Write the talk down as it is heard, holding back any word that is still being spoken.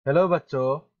Hello bachcho.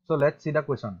 So let's see the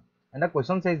question. And the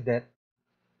question says that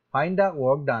find the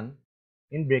work done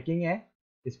in breaking a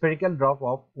spherical drop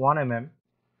of 1 mm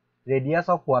radius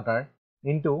of water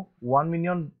into 1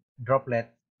 million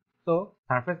droplets. So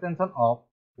surface tension of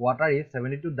water is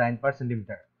 72 dyne per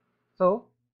centimeter. So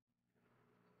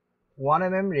 1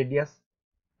 mm radius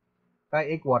का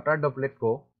एक water droplet को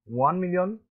 1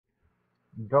 million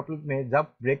droplet में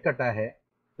जब break करता है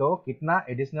तो कितना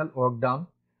additional work down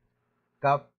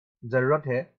का जरूरत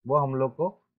है वो हम लोग को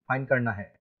फाइंड करना है।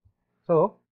 सो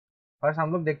फर्स्ट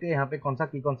हम लोग देखते हैं यहाँ पे कौन सा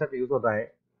की कॉन्सेप्ट यूज होता है।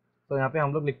 तो यहाँ पे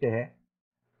हम लोग लिखते हैं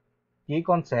की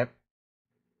concept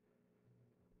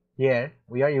here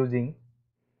we are using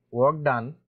work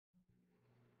done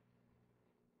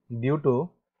due to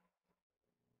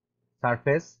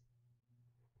surface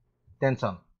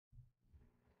tension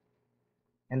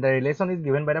and the relation is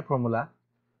given by the formula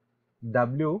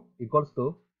W equals to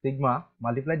sigma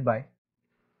multiplied by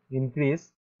increase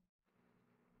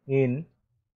in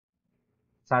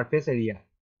surface area.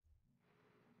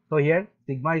 So here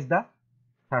sigma is the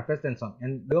surface tension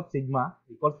and value of sigma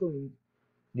equals to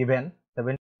given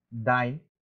 7 dyne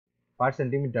per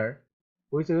centimeter,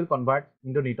 which we will convert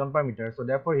into Newton per meter. So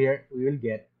therefore here we will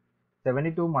get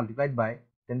 72 multiplied by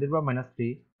 10 to the power minus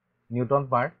 3 Newton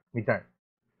per meter.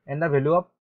 And the value of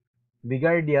bigger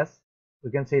radius, we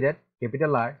can say that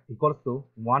capital R equals to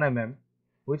 1 mm,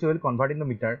 which we will convert into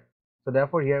meter. So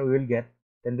therefore here we will get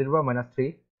 10 to the power minus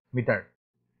 3 meter.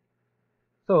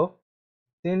 So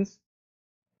since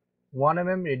 1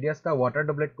 mm radius का water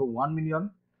droplet को 1 million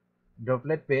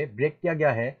droplet पे break किया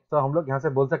गया है, तो हम लोग यहाँ से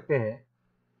बोल सकते हैं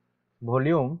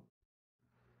volume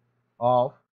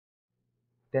of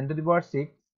 10 to the power 6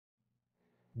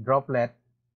 droplet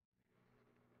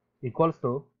equals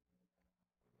to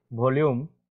volume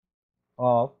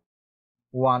of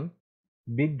 1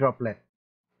 big droplet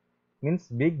means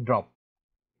big drop.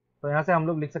 तो यहाँ से हम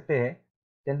लोग लिख सकते हैं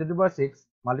 10 to the power 6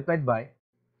 multiplied by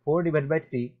 4 divided by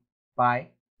 3 pi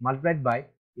multiplied by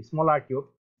small r cube,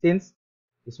 since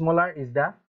small r is the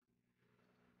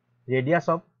radius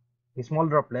of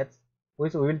small droplets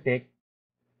which we will take,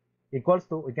 equals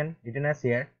to, we can written as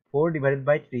here 4 divided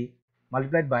by 3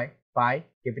 multiplied by pi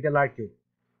capital R cube.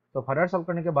 तो further solve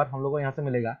करने के बाद हम लोग को यहाँ से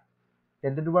मिलेगा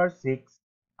 10 to the power 6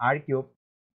 r cube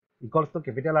equals to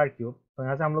capital R cube. तो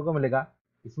यहाँ से हम लोग को मिलेगा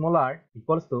small r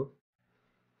equals to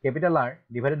capital R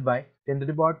divided by 10 to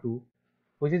the power 2,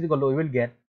 which is equal to, we will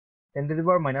get 10 to the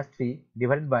power minus 3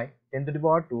 divided by 10 to the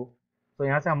power 2. तो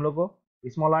यहाँ से हम लोग को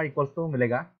स्मॉल r इक्वल्स टू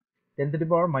मिलेगा 10 to the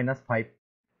power minus 5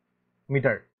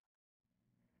 metre.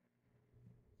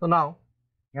 तो now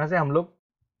यहाँ से हम लोग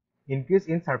increase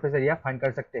in surface area find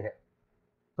कर सकते हैं.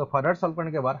 तो फर्दर सॉल्व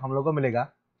करने के बाद हम लोग को मिलेगा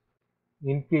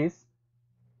increase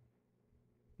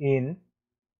in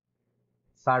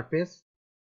surface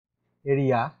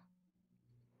area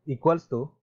equals to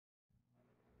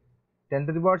 10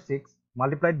 to the power 6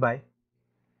 multiplied by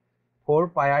 4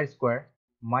 pi r square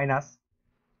minus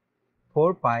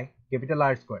 4 pi capital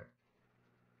R square.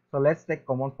 So let's take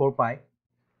common 4 pi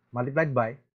multiplied by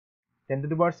 10 to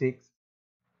the power 6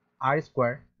 r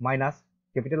square minus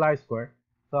capital R square.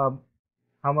 तो अब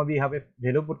हम अभी यहाँ पे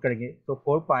value put करेंगे. तो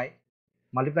 4 pi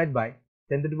multiplied by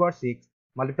 10 to the power 6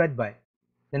 multiplied by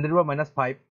 10 to the power minus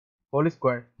 5 whole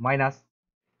square minus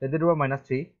 10 to the power minus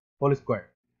 3 whole square.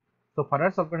 तो further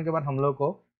solve करने के बाद हम लोग को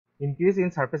इंक्रीज इन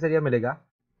सरफेस एरिया मिलेगा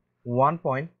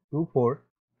 1.24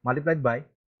 multiplied by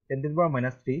 10 to the power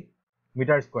minus 3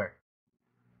 metre square.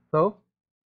 तो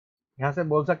यहाँ से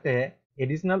बोल सकते हैं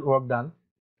additional work done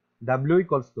W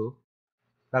equals to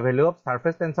the value of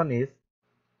surface tension is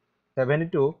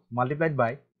 72 multiplied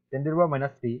by 10 to the power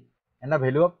minus 3 and the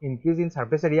value of increase in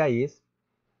surface area is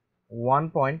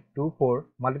 1.24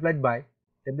 multiplied by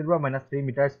 10 to the power minus 3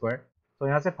 metre square. तो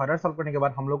यहाँ से further solve करने के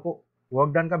बाद हम लोग को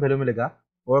work done का वैल्यू मिलेगा.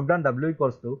 Work done W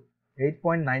equals to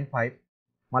 8.95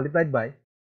 multiplied by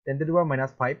 10 to the power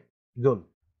minus 5 joule.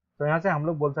 तो यहाँ से हम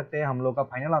लोग बोल सकते हैं हम लोग का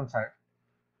final answer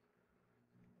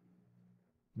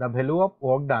the value of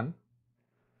work done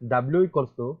W equals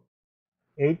to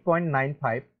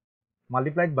 8.95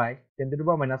 multiplied by 10 to the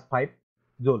power minus 5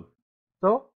 joule. So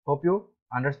hope you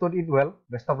understood it well.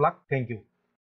 Best of luck. Thank you.